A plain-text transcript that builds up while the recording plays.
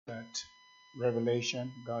that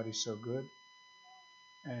revelation. God is so good.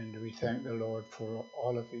 And we thank the Lord for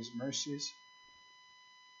all of his mercies,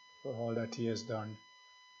 for all that he has done,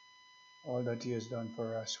 all that he has done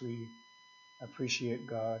for us. We appreciate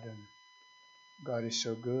God, and God is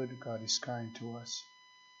so good. God is kind to us.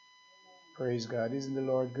 Praise God. Isn't the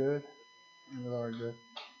Lord good? Isn't the Lord good?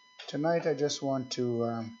 Tonight I just want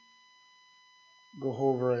to go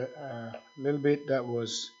over a little bit that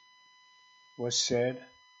was said,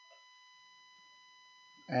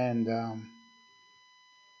 and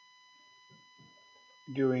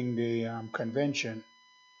during the convention.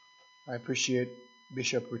 I appreciate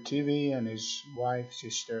Bishop Rutivi and his wife,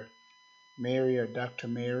 Sister Mary, or Dr.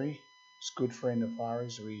 Mary. It's a good friend of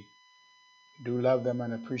ours. We do love them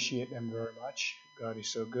and appreciate them very much. God is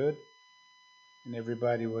so good, and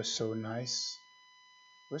everybody was so nice.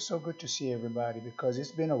 It was so good to see everybody because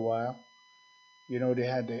it's been a while. You know, they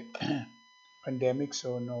had the pandemic,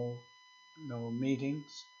 so no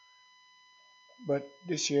meetings. But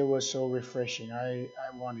this year was so refreshing. I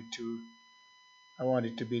wanted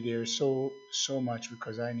to be there so much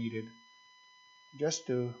because I needed just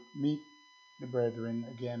to meet the brethren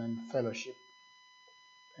again and fellowship.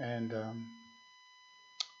 And it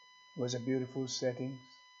was a beautiful setting,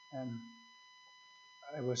 and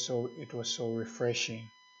it was so refreshing.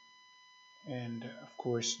 And of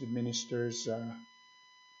course, the ministers,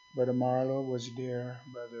 Brother Marlowe was there,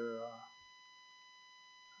 brother.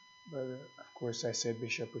 Of course, I said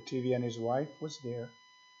Bishop Rutivi and his wife was there.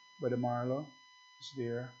 Brother Marlowe was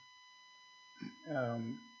there.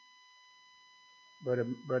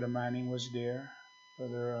 Brother Manning was there.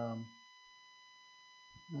 Brother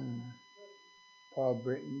Paul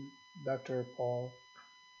Britton, Dr. Paul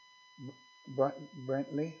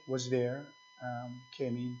Brentley was there.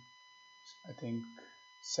 Came in, I think,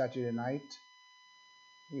 Saturday night.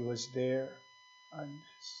 He was there, and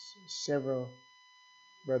several.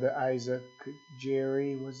 Brother Isaac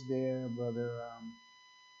Jerry was there. Brother,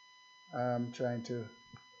 I'm trying to,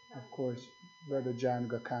 of course, Brother John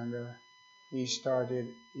Gakanga. He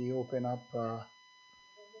opened up,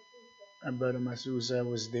 and Brother Masusa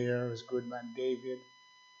was there. It was Goodman David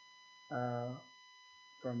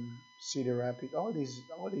from Cedar Rapids. All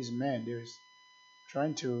these men. There's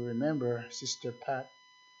trying to remember. Sister Pat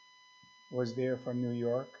was there from New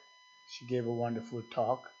York. She gave a wonderful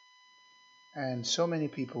talk, and so many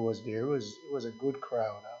people was there. It was a good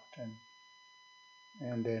crowd out,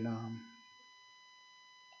 and then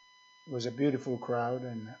it was a beautiful crowd,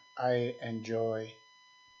 and I enjoyed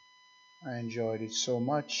it so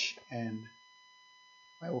much, and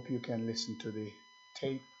I hope you can listen to the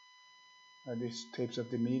tape, these tapes of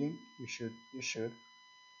the meeting. You should.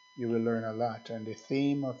 You will learn a lot, and the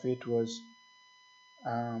theme of it was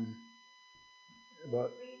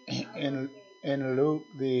about in Luke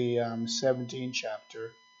the 17th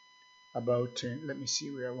chapter, about let me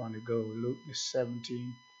see where I want to go. Luke the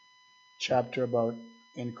 17th chapter, about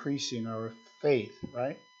increasing our faith,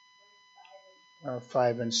 right?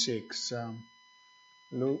 5 and 6.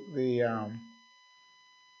 Luke the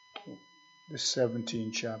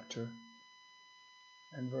 17th chapter,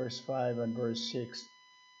 and verse 5 and verse 6,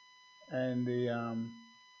 and the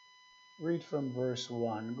read from verse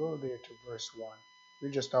 1. Go there to verse 1. We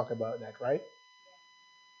just talked about that, right?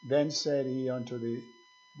 Then said he unto the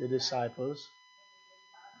disciples,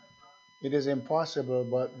 it is impossible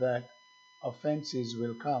but that offenses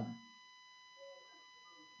will come.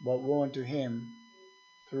 But woe unto him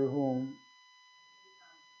through whom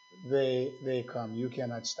they come. You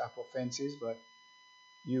cannot stop offenses, but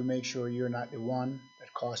you make sure you're not the one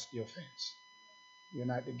that caused the offense. You're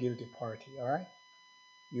not the guilty party, all right?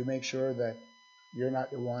 You make sure that you're not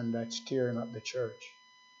the one that's tearing up the church.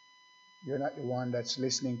 You're not the one that's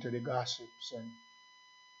listening to the gossips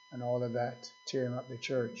and all of that, tearing up the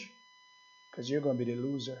church, because you're going to be the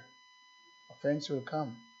loser. Offense will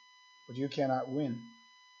come, but you cannot win.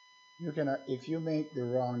 You cannot, if you make the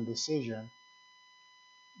wrong decision,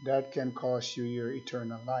 that can cost you your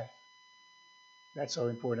eternal life. That's how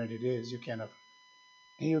important it is. You cannot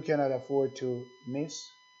afford to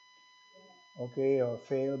miss, okay, or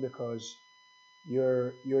fail, because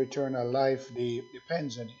your eternal life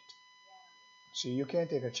depends on it. See, you can't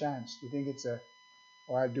take a chance. You think it's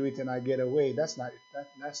I'll do it and I get away. That's not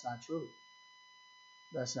true.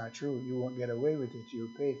 That's not true. You won't get away with it. You'll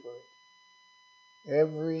pay for it.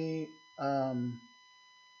 Every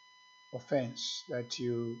offense that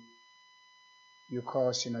you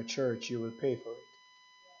cause in a church, you will pay for it,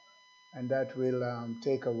 and that will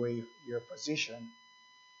take away your position,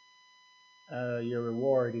 your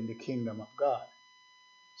reward in the kingdom of God.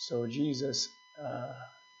 So Jesus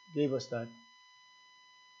gave us that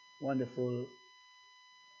wonderful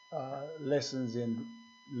lessons in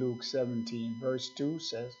Luke 17, verse 2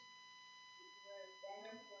 says,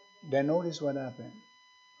 then notice what happened.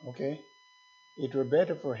 Okay? It were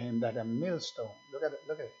better for him that a millstone, look at it,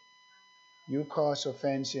 look at it. You cause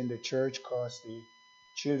offense in the church, cause the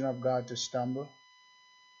children of God to stumble.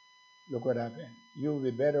 Look what happened. You'll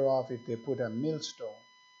be better off if they put a millstone,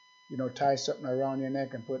 tie something around your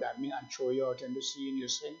neck and put that mill and throw you out in the sea and you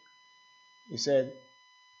sink. He said,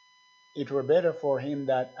 it were better for him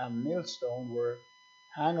that a millstone were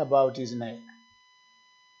hung about his neck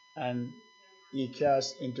and he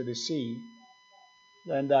cast into the sea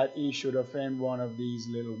than that he should offend one of these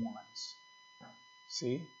little ones.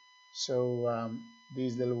 See? So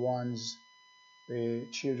these little ones, the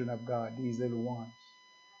children of God, these little ones,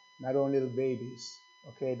 not only little babies,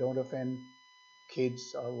 okay? Don't offend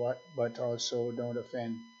kids or what, but also don't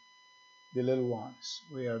offend the little ones.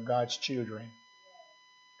 We are God's children.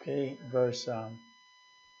 Okay, verse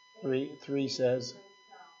 3 says,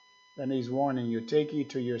 then he's warning you, take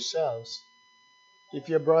heed to yourselves. If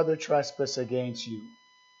your brother trespass against you,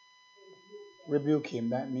 rebuke him.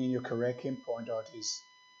 That means you correct him, point out his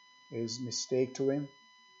mistake to him,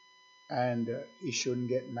 and he shouldn't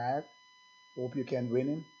get mad. Hope you can win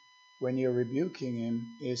him. When you're rebuking him,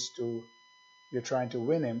 you're trying to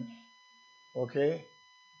win him. Okay,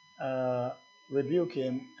 rebuke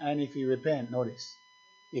him, and if he repent, notice,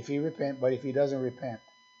 if he repent, but if he doesn't repent,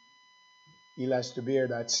 he has to bear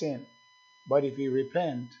that sin. But if he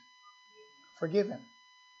repent, forgive him.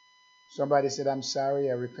 Somebody said, I'm sorry,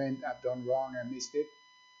 I repent, I've done wrong, I missed it.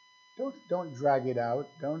 Don't drag it out.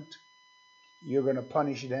 You're going to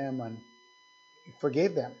punish them, and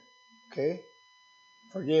forgive them. Okay?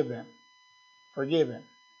 Forgive them. Forgive him.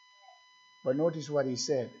 But notice what he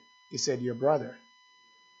said. He said, your brother.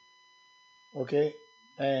 Okay?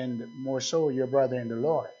 And more so, your brother in the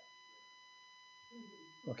Lord.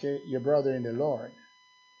 Okay? Your brother in the Lord.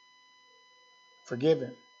 Forgive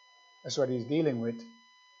him. That's what he's dealing with.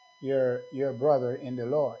 Your brother in the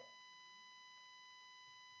Lord.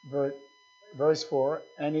 Verse 4,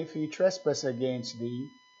 and if he trespass against thee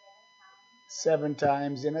 7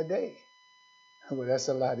 times in a day. Well, that's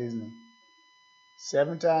a lot, isn't it?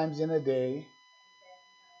 7 times in a day,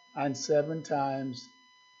 and 7 times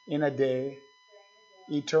in a day,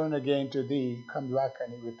 he turn again to thee, come back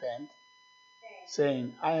and he repent,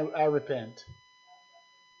 saying, I repent.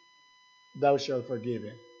 Thou shalt forgive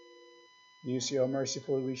him. Do you see how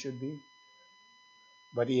merciful we should be?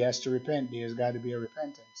 But he has to repent. There's got to be a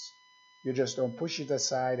repentance. You just don't push it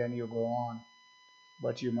aside and you go on.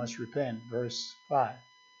 But you must repent. Verse 5.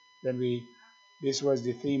 This was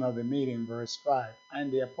the theme of the meeting, verse 5.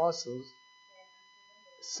 And the apostles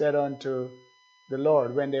said unto the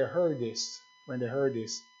Lord, when they heard this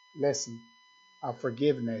lesson of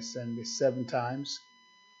forgiveness and the 7 times,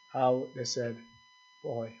 how they said,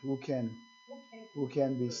 boy, who can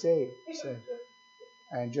be saved? Said,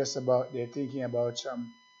 and just about, they're thinking about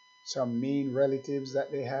some mean relatives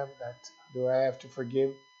that they have, that do I have to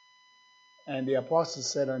forgive? And the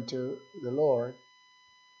apostles said unto the Lord,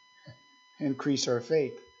 increase our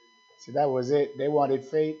faith. See, that was it. They wanted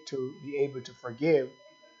faith to be able to forgive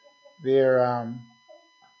their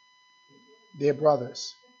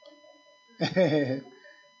brothers. They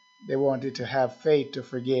wanted to have faith to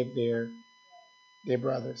forgive their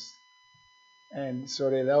brothers. And so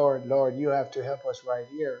they, Lord, you have to help us right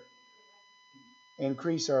here.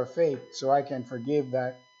 Increase our faith so I can forgive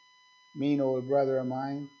that mean old brother of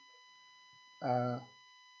mine.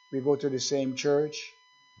 We go to the same church,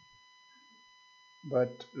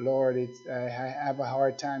 but Lord, I have a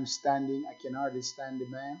hard time standing. I can hardly stand the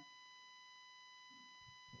man.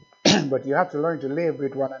 But you have to learn to live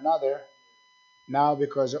with one another now,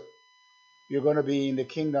 because you're going to be in the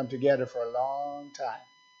kingdom together for a long time.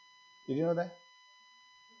 Did you know that?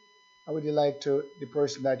 How would you like to, the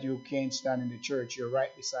person that you can't stand in the church, you're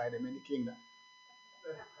right beside him in the kingdom?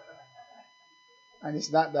 And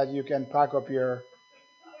it's not that you can pack up your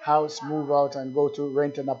house, move out, and go to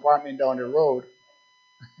rent an apartment down the road.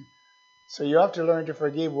 So you have to learn to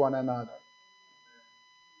forgive one another,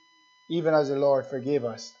 even as the Lord forgave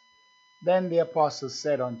us. Then the apostles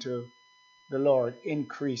said unto the Lord,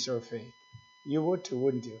 increase our faith. You would too,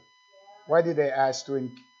 wouldn't you? Why did they ask to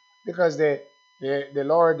increase? Because the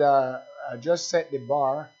Lord just set the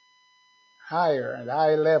bar higher, at a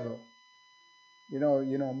high level. You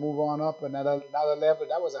know, move on up another level.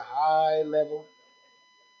 That was a high level.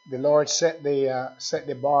 The Lord set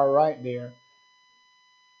the bar right there,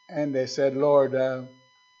 and they said, Lord,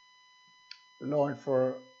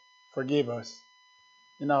 forgive us,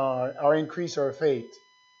 or increase our faith.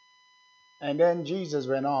 And then Jesus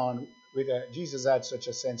went on with Jesus had such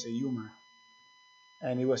a sense of humor,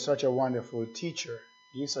 and he was such a wonderful teacher.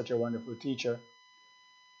 He's such a wonderful teacher.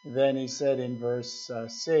 Then he said in verse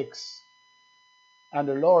 6, and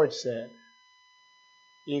the Lord said,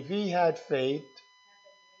 if he had faith,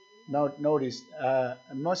 now notice, a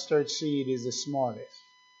mustard seed is the smallest.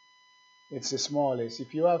 It's the smallest.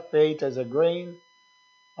 If you have faith as a grain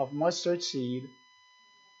of mustard seed,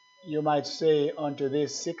 you might say unto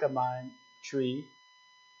this sycamore tree,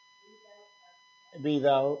 be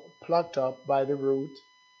thou plucked up by the root,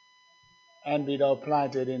 and be thou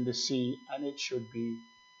planted in the sea, and it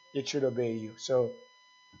should obey you. So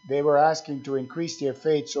they were asking to increase their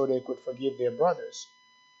faith so they could forgive their brothers.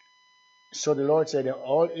 So the Lord said,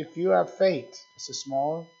 if you have faith, it's a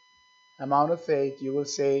small amount of faith, you will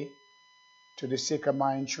say to the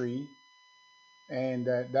sycamore tree, and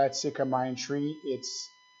that sycamore tree, it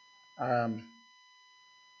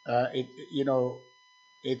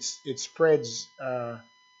spreads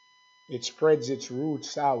its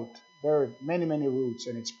roots out, very many roots,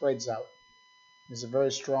 and it spreads out. It's a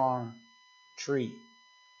very strong tree,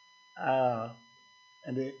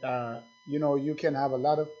 you can have a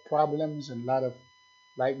lot of problems and a lot of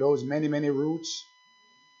like those many roots.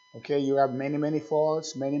 Okay, you have many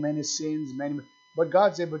faults, many sins, but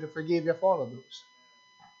God's able to forgive you of all of those,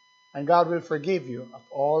 and God will forgive you of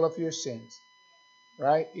all of your sins.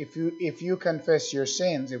 Right? If you confess your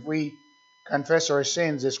sins, if we confess our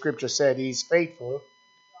sins, the scripture said He's faithful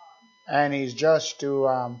and He's just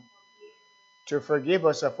to forgive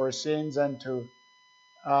us of our sins and to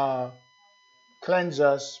cleanse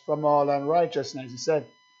us from all unrighteousness. He said,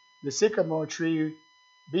 the sycamore tree,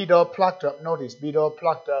 be thou plucked up. Notice, be thou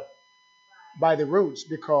plucked up by the roots,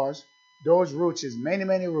 because those roots is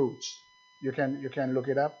many roots. You can look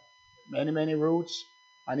it up. Many roots.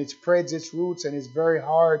 And it spreads its roots, and it's very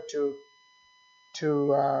hard to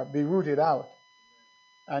be rooted out.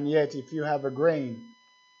 And yet, if you have a grain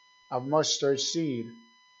of mustard seed,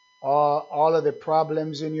 all of the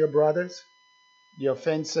problems in your brothers, the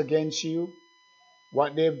offense against you,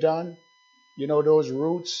 what they've done, those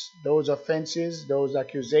roots, those offenses, those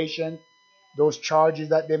accusations, those charges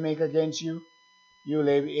that they make against you, you'll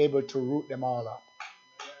be able to root them all up.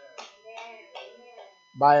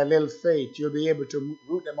 By a little faith, you'll be able to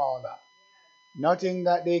root them all up. Nothing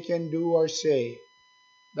that they can do or say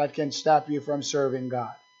that can stop you from serving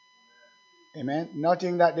God. Amen.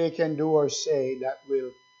 Nothing that they can do or say that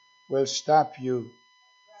will stop you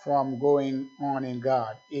from going on in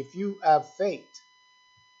God. If you have faith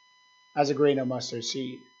as a grain of mustard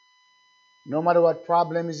seed, no matter what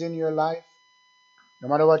problem is in your life, no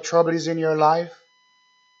matter what trouble is in your life,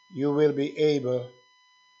 you will be able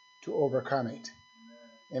to overcome it.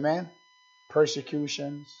 Amen.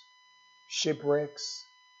 Persecutions, shipwrecks,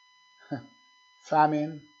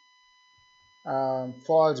 famine,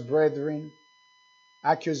 false brethren,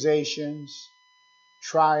 accusations,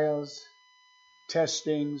 trials,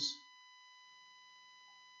 testings.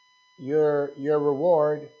 Your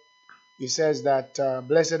reward, he says that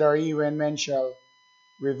blessed are ye when men shall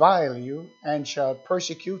revile you and shall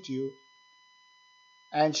persecute you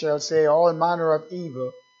and shall say all manner of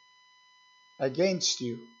evil against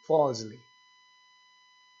you falsely.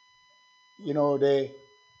 They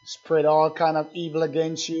spread all kind of evil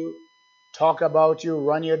against you, talk about you,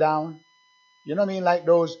 run you down. You know what I mean? Like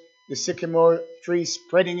the sycamore tree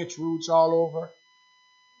spreading its roots all over.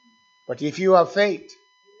 But if you have faith,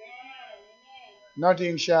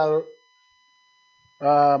 nothing shall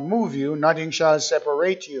move you, nothing shall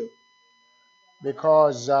separate you,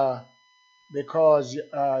 because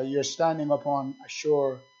you're standing upon a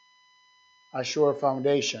sure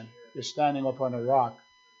foundation. You're standing upon a rock.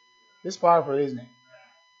 It's powerful, isn't it?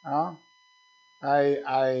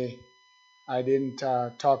 I didn't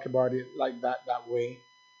talk about it like that way,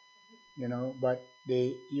 but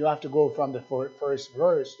you have to go from the first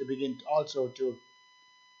verse to begin also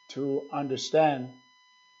to understand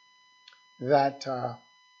that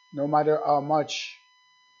no matter how much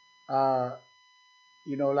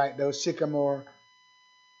like those sycamore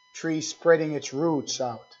trees spreading its roots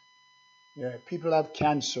out. Yeah, people have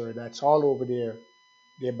cancer that's all over their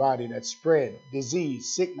body, that spread,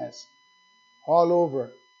 disease, sickness, all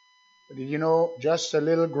over. But did you know just a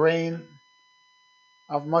little grain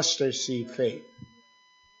of mustard seed faith?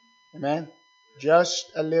 Amen?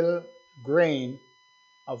 Just a little grain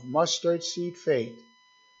of mustard seed faith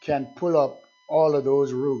can pull up all of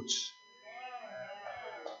those roots.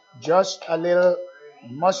 Just a little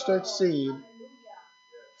mustard seed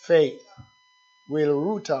faith will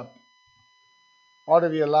root up out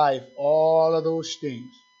of your life all of those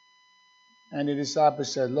things. And the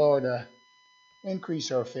disciples said, Lord,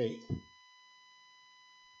 increase our faith.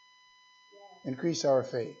 Increase our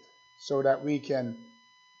faith so that we can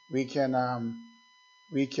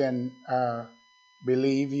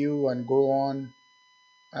believe you and go on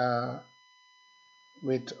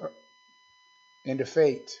with in the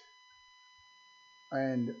faith.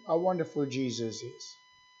 And how wonderful Jesus is.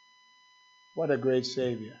 What a great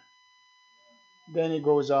Savior. Then he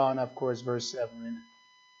goes on, of course, verse 7.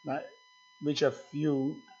 Which of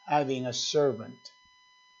you having a servant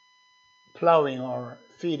plowing or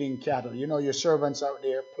feeding cattle? You know your servants out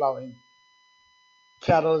there plowing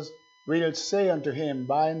cattle will say unto him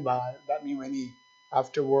by and by. That means when he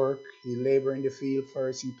after work, he labor in the field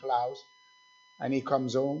first, he plows, and he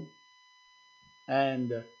comes home.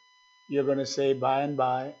 And you're going to say by and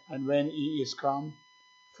by, and when he is come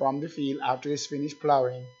from the field after he's finished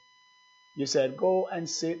plowing, you said, go and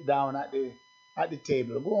sit down at the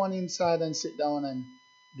table. Go on inside and sit down and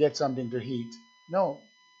get something to eat. No,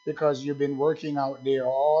 because you've been working out there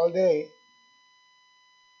all day.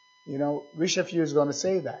 You know, which of you is going to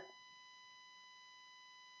say that?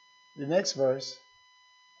 The next verse,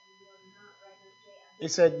 it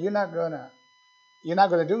said, you're not gonna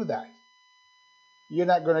do that. You're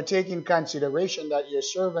not going to take in consideration that your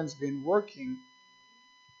servant's been working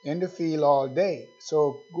in the field all day.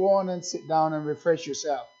 So go on and sit down and refresh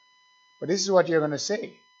yourself. But this is what you're going to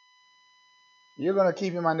say. You're going to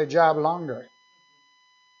keep him on the job longer.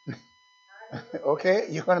 Okay?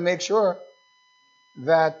 You're going to make sure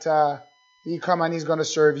that he come and he's going to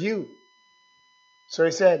serve you. So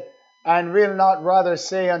he said, and will not rather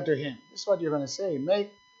say unto him. This is what you're going to say.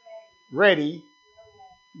 Make ready.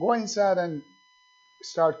 Go inside and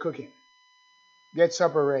start cooking. Get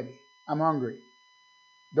supper ready. I'm hungry.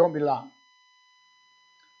 Don't be long.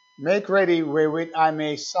 Make ready wherewith I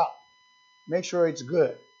may sup. Make sure it's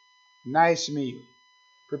good. Nice meal.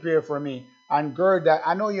 Prepare for me. And gird that.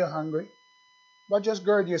 I know you're hungry, but just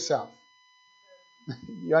gird yourself.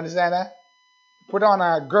 You understand that? Put on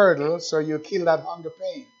a girdle so you kill that hunger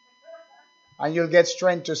pain. And you'll get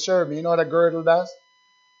strength to serve me. You know what a girdle does?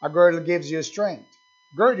 A girdle gives you strength.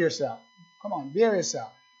 Gird yourself. Come on, bear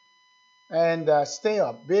yourself. And stay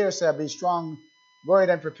up. Bear yourself. Be strong. Go ahead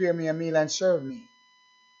and prepare me a meal and serve me.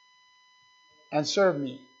 And serve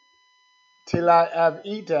me till I have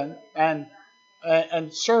eaten, and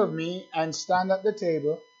serve me and stand at the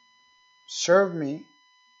table. Serve me.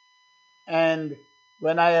 And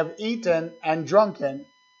when I have eaten and drunken,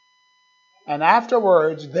 and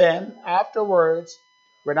afterwards,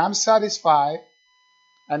 when I'm satisfied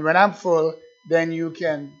and when I'm full, then you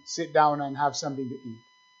can sit down and have something to eat.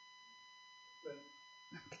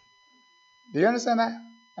 Do you understand that?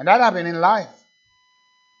 And that happened in life.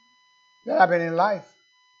 That happened in life.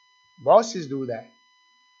 Bosses do that.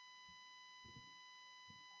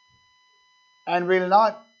 And will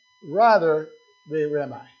not rather, where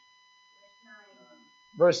am I?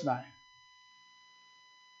 Verse 9.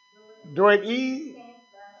 Doeth he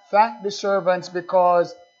thank the servants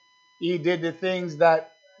because he did the things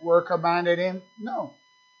that were commanded him? No.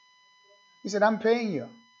 He said, I'm paying you.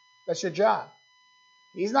 That's your job.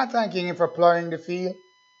 He's not thanking him for plowing the field,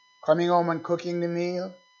 coming home and cooking the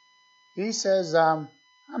meal. He says, I'm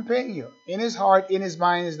paying you. In his heart, in his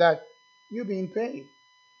mind is that you're being paid.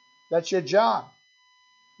 That's your job.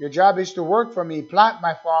 Your job is to work for me, plant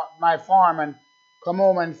my farm and come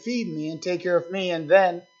home and feed me and take care of me. And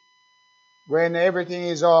then when everything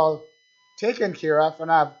is all taken care of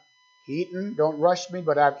and I've eaten, don't rush me,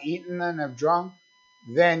 but I've eaten and I've drunk,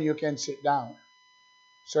 then you can sit down.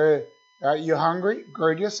 So you're hungry?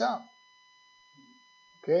 Gird yourself.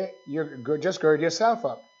 Okay? Just gird yourself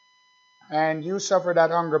up. And you suffer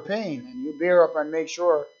that hunger pain, and you bear up and make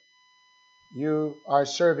sure you are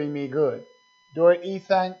serving me good. Do he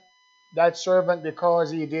thank that servant because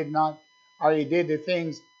he did not, or he did the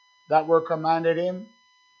things that were commanded him?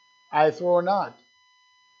 I throw not.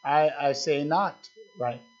 I say not.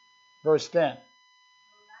 Right. Verse 10.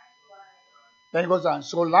 Then it goes on.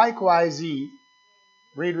 So likewise ye,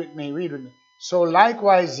 read with me. So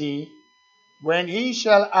likewise ye, when he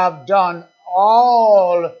shall have done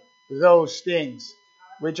all those things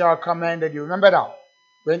which are commanded you. Remember that.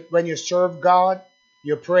 When you serve God,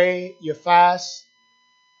 you pray, you fast,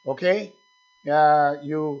 okay?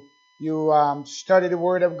 You study the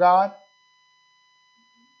Word of God.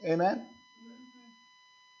 Amen?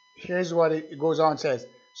 Here's what it goes on and says.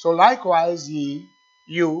 So likewise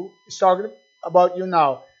you, it's talking about you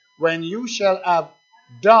now, when you shall have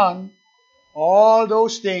done all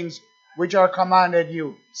those things which are commanded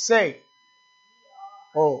you, say.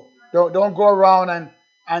 Oh, don't go around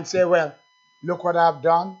and say, well, look what I've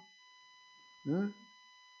done.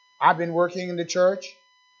 I've been working in the church.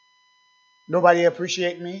 Nobody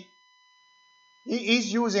appreciate me.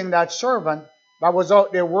 He's using that servant that was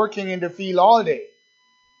out there working in the field all day.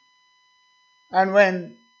 And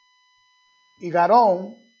when he got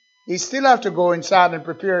home, he still have to go inside and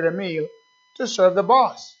prepare the meal to serve the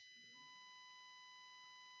boss.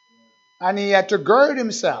 And he had to gird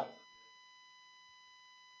himself.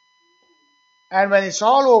 And when it's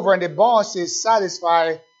all over and the boss is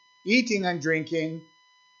satisfied eating and drinking,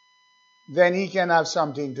 then he can have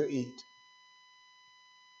something to eat.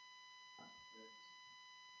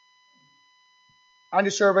 And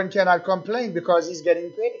the servant cannot complain because he's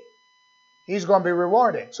getting paid. He's going to be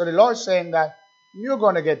rewarded. So the Lord's saying that you're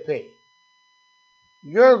going to get paid.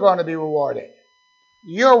 You're going to be rewarded.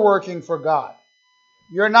 You're working for God.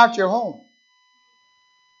 You're not your home.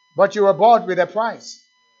 But you were bought with a price.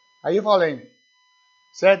 Are you following me?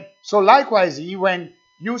 Said, so likewise, when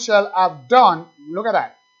you shall have done, look at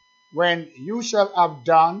that. When you shall have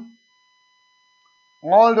done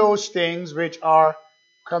all those things which are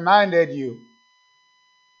commanded you,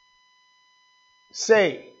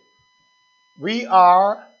 say, we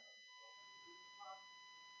are,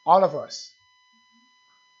 all of us,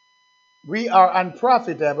 we are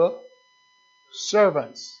unprofitable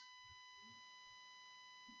servants.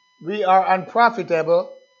 We are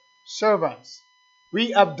unprofitable servants.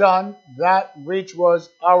 We have done that which was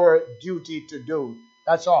our duty to do.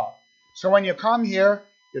 That's all. So when you come here,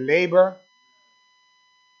 you labor,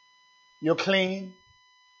 you clean,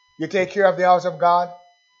 you take care of the house of God.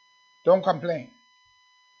 Don't complain.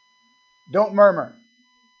 Don't murmur.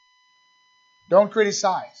 Don't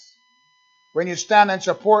criticize. When you stand and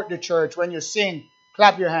support the church, when you sing,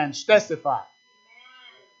 clap your hands, testify.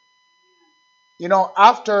 You know,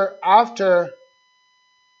 after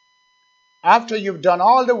you've done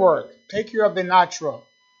all the work, take care of the natural,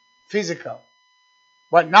 physical.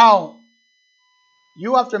 But now,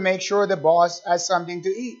 you have to make sure the boss has something to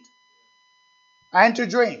eat and to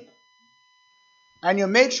drink. And you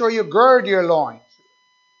make sure you gird your loins.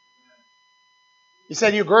 He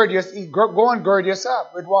said you go and gird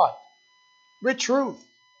yourself with what? With truth.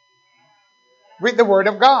 With the word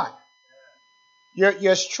of God.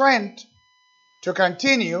 Your strength to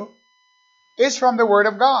continue is from the word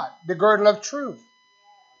of God. The girdle of truth.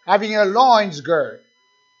 Having your loins girded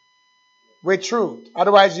with truth.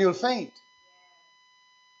 Otherwise you'll faint.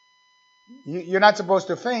 You're not supposed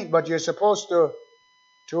to faint, but you're supposed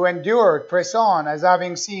to endure, press on, as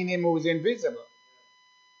having seen him who is invisible.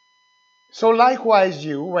 So likewise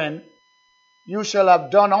you, when you shall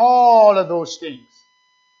have done all of those things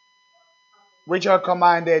which are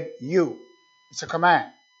commanded you. It's a command.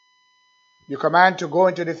 You command to go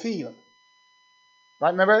into the field.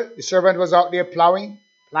 Right? Remember, the servant was out there plowing,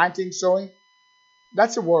 planting, sowing.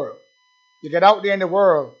 That's the world. You get out there in the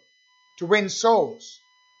world to win souls,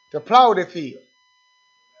 to plow the field.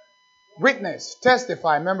 Witness,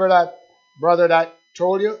 testify. Remember that brother that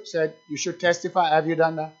told you, said you should testify. Have you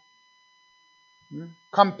done that?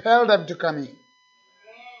 Compel them to come in.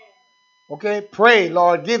 Okay, pray,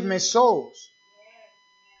 Lord, give me souls.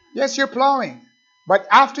 Yes, you're plowing. But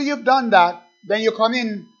after you've done that, then you come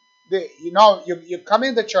in, you come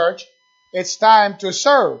in the church, it's time to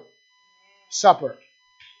serve supper.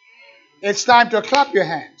 It's time to clap your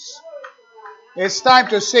hands. It's time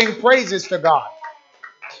to sing praises to God.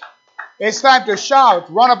 It's time to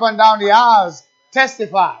shout, run up and down the aisles,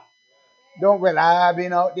 testify. Don't, well, I've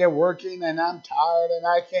been out there working and I'm tired and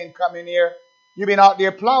I can't come in here. You've been out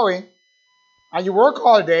there plowing and you work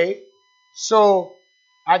all day. So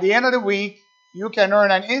at the end of the week, you can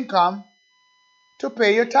earn an income to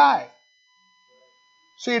pay your tithe.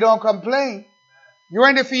 So you don't complain. You're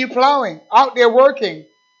in the field plowing, out there working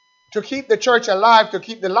to keep the church alive, to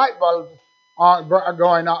keep the light bulb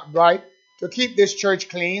going out bright, to keep this church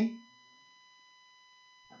clean.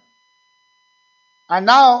 And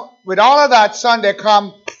now, with all of that, Sunday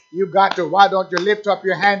come, why don't you lift up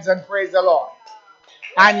your hands and praise the Lord?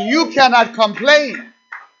 And you cannot complain.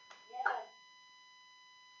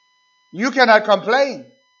 You cannot complain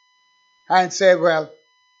and say, well,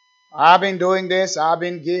 I've been doing this,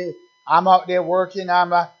 I'm out there working,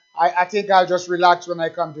 I think I'll just relax when I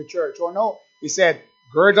come to church. Oh no, he said,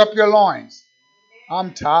 gird up your loins.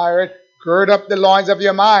 I'm tired. Gird up the loins of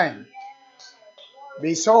your mind.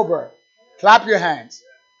 Be sober. Clap your hands.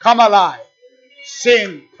 Come alive.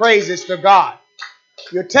 Sing praises to God.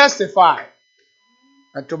 You testify.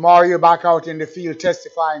 And tomorrow you're back out in the field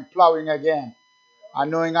testifying, plowing again. And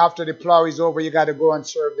knowing after the plow is over, you got to go and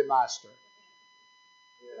serve the master.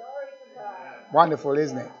 Wonderful,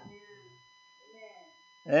 isn't it?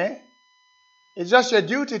 Eh? It's just your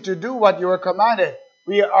duty to do what you were commanded.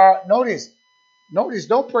 We are, notice,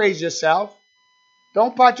 don't praise yourself.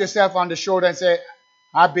 Don't pat yourself on the shoulder and say,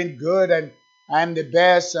 I've been good and I'm the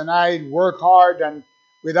best and I work hard and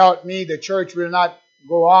without me the church will not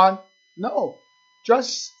go on. No.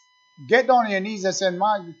 Just get down on your knees and say,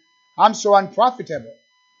 man, I'm so unprofitable.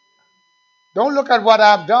 Don't look at what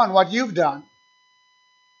I've done, what you've done.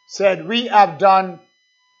 Said, we have done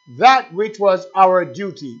that which was our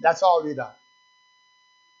duty. That's all we've done.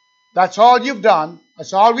 That's all you've done.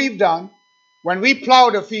 That's all we've done. When we plow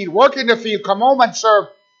the field, work in the field, come home and serve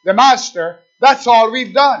the master, that's all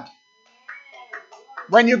we've done.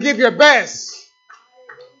 When you give your best,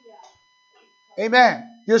 amen,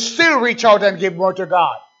 you still reach out and give more to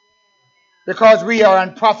God because we are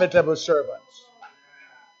unprofitable servants.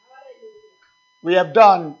 We have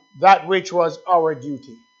done that which was our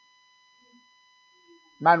duty.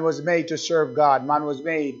 Man was made to serve God. Man was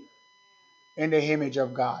made in the image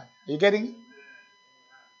of God. Are you getting it?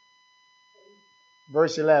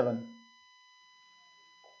 Verse 11.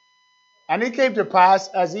 And it came to pass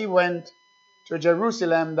as he went to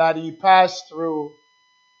Jerusalem that he passed through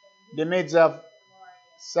the midst of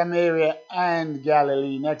Samaria and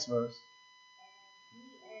Galilee. Next verse.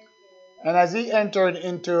 And as he entered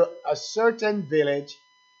into a certain village,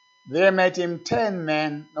 there met him 10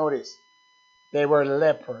 men. Notice, they were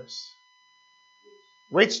lepers,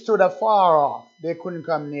 which stood afar off. They couldn't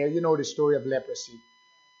come near. You know the story of leprosy.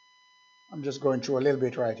 I'm just going through a little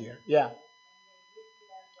bit right here. Yeah.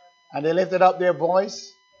 And they lifted up their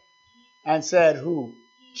voice and said, who?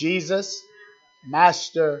 Jesus,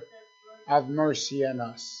 Master, have mercy on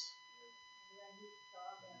us.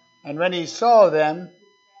 And when he saw them,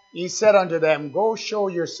 he said unto them, go show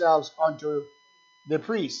yourselves unto the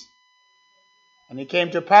priest. And it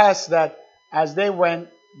came to pass that as they went,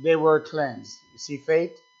 they were cleansed. You see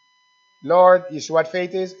faith? Lord, you see what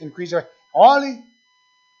faith is? Increase your...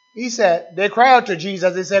 He said, they cried out to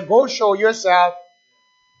Jesus. They said, go show yourself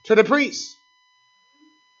to the priest.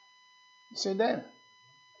 You see there?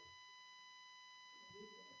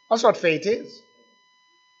 That's what faith is.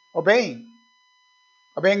 Obeying.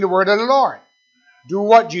 Obeying the word of the Lord. Do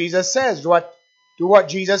what Jesus says. Do what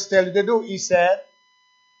Jesus tells you to do. He said,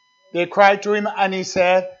 they cried to him and he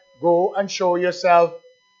said, go and show yourself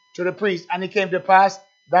to the priest. And it came to pass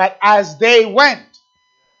that as they went,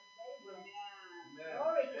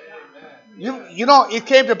 you know, it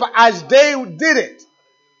came to pass as they did it,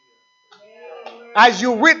 as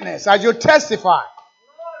you witness, as you testify,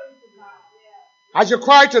 as you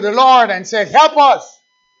cried to the Lord and said, help us.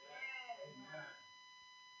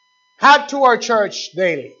 Add to our church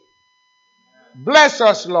daily. Bless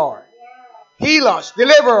us, Lord. Heal us,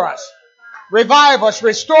 deliver us, revive us,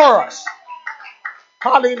 restore us.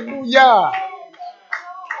 Hallelujah.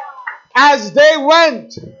 As they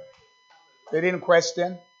went, they didn't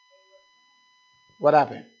question. What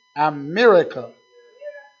happened? A miracle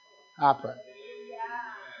happened.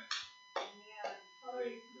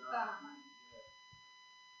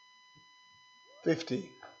 $50.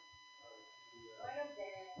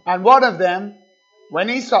 And one of them, when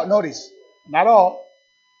he saw, notice, not all,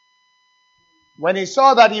 when he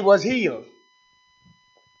saw that he was healed,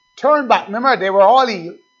 turned back. Remember, they were all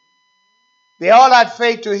healed. They all had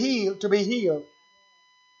faith to be healed.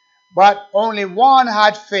 But only one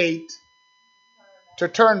had faith to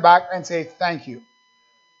turn back and say thank you.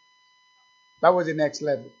 That was the next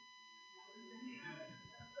level.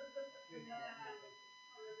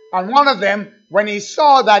 And one of them, when he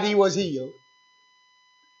saw that he was healed,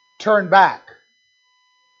 turned back.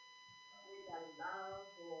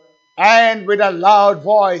 And with a loud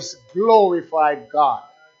voice glorified God.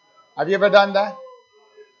 Have you ever done that?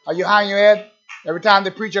 Are you hanging your head? Every time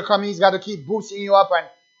the preacher comes, he's got to keep boosting you up, and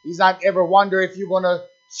he's not ever wonder if you're going to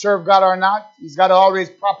serve God or not. He's got to always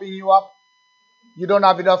propping you up. You don't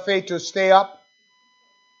have enough faith to stay up.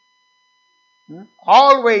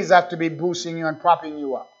 Always have to be boosting you and propping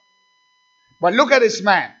you up. But look at this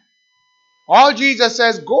man. All Jesus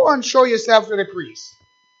says, go and show yourself to the priest,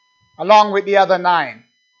 along with the other 9.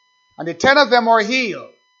 And the 10 of them were healed.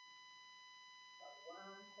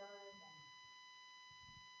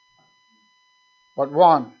 But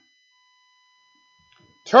one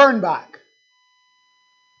turned back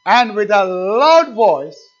and with a loud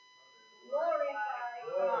voice,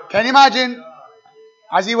 can you imagine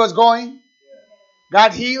as he was going,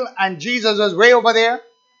 got healed and Jesus was way over there,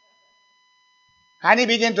 and he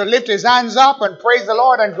began to lift his hands up and praise the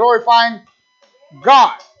Lord and glorifying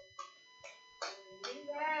God.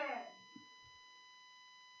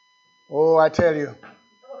 Oh, I tell you,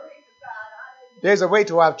 there's a way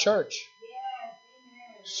to have church.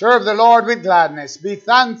 Serve the Lord with gladness. Be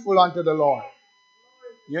thankful unto the Lord.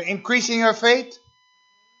 You're increasing your faith.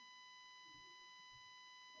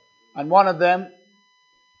 And one of them,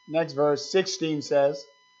 next verse 16 says,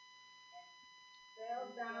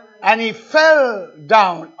 and he fell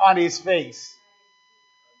down on his face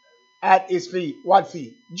at his feet. What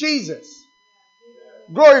feet? Jesus.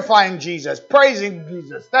 Glorifying Jesus, praising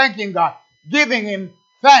Jesus, thanking God, giving him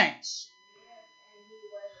thanks.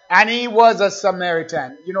 And he was a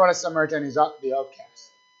Samaritan. You know what a Samaritan is? The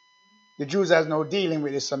outcast. The Jews has no dealing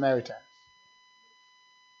with the Samaritans.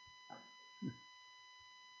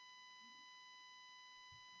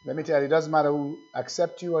 Let me tell you, it doesn't matter who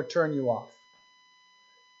accept you or turn you off.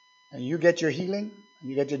 And you get your healing, and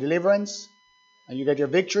you get your deliverance, and you get your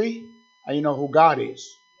victory, and you know who God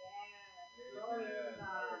is.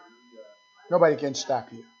 Nobody can stop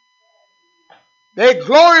you. They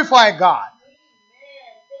glorify God.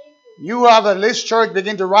 You have a list church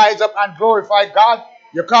begin to rise up and glorify God.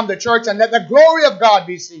 You come to church and let the glory of God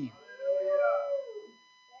be seen.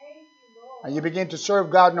 And you begin to serve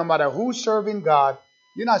God no matter who's serving God.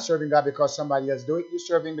 You're not serving God because somebody else do it. You're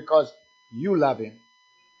serving because you love him.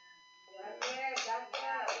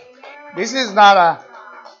 This is not a,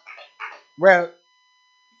 well,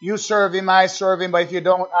 you serve him, I serve him, but if you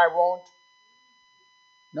don't, I won't.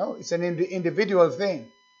 No, it's an individual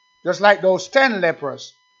thing. Just like those 10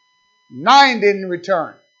 lepers. 9 didn't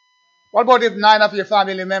return. What about if 9 of your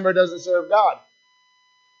family members doesn't serve God?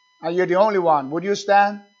 And you're the only one. Would you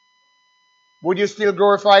stand? Would you still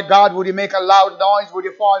glorify God? Would you make a loud noise? Would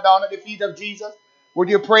you fall down at the feet of Jesus? Would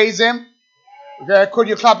you praise him? Could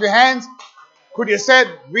you clap your hands? Could you say,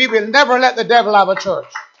 we will never let the devil have a church?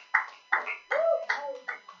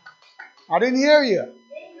 I didn't hear you.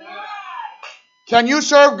 Can you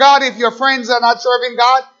serve God if your friends are not serving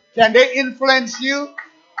God? Can they influence you?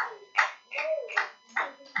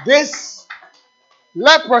 This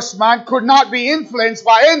leprous man could not be influenced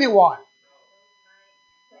by anyone.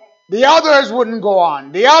 The others wouldn't go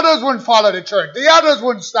on. The others wouldn't follow the church. The others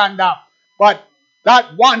wouldn't stand up. But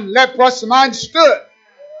that one leprous man stood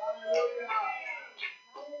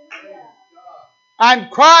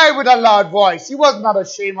and cried with a loud voice. He was not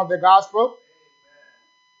ashamed of the gospel.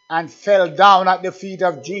 And fell down at the feet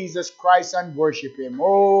of Jesus Christ and worship him.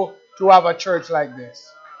 Oh, to have a church like this.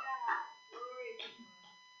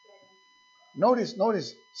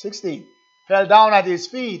 Notice, 16. Fell down at his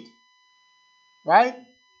feet. Right?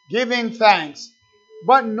 Giving thanks.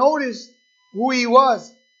 But notice who he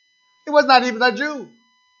was. He was not even a Jew.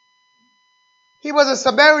 He was a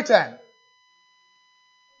Samaritan.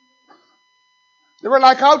 They were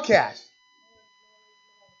like outcasts.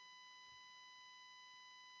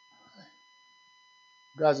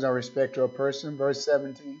 God's no respecter of person. Verse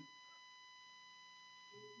 17.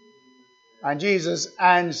 And Jesus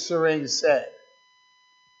answering said,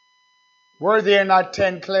 were there not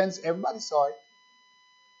 10 cleansed? Everybody saw it.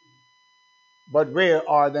 But where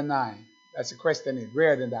are the 9? That's the question.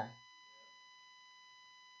 Where are the 9?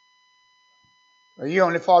 Are you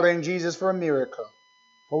only following Jesus for a miracle?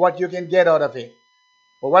 For what you can get out of it?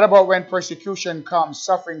 But what about when persecution comes,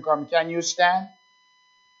 suffering comes? Can you stand?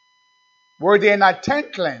 Were there not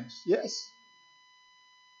 10 cleansed? Yes.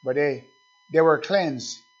 But they were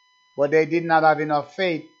cleansed. But they did not have enough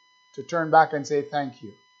faith to turn back and say thank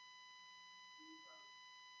you.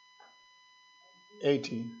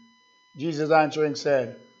 18. Jesus answering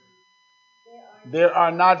said, there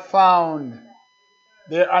are not found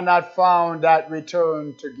that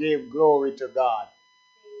return to give glory to God,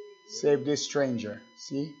 save this stranger.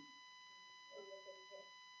 See?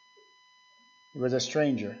 He was a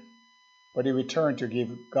stranger, but he returned to give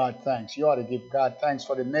God thanks. You ought to give God thanks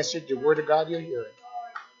for the message, the word of God you're hearing.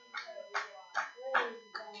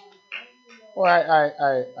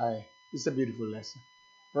 Oh, it's a beautiful lesson.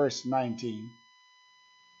 Verse 19.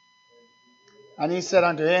 And he said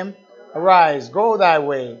unto him, arise, go thy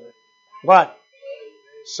way. But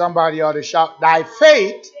somebody ought to shout, thy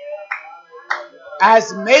faith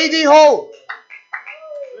has made thee whole.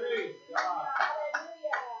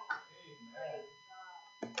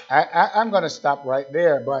 I'm going to stop right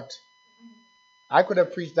there, but I could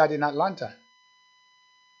have preached that in Atlanta.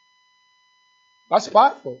 That's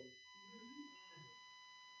powerful.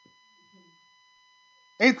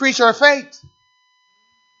 Increase your faith.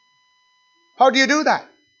 How do you do that?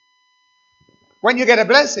 When you get a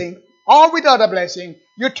blessing, or without a blessing,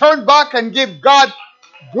 you turn back and give God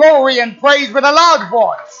glory and praise with a loud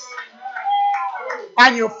voice.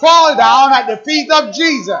 And you fall down at the feet of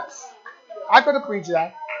Jesus. I could have preached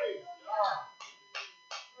that.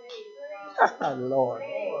 Lord.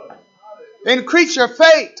 Increase your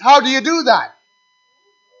faith. How do you do that?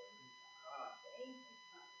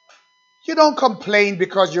 You don't complain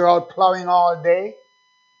because you're out plowing all day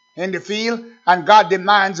in the field and God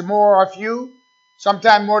demands more of you,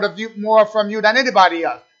 sometimes more from you than anybody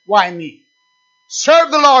else. Why me?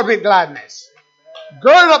 Serve the Lord with gladness.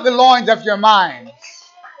 Gird up the loins of your minds.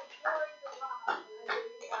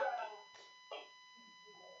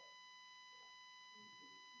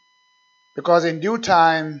 Because in due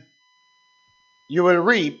time you will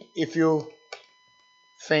reap if you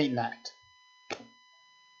faint not.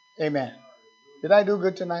 Amen. Did I do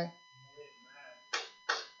good tonight?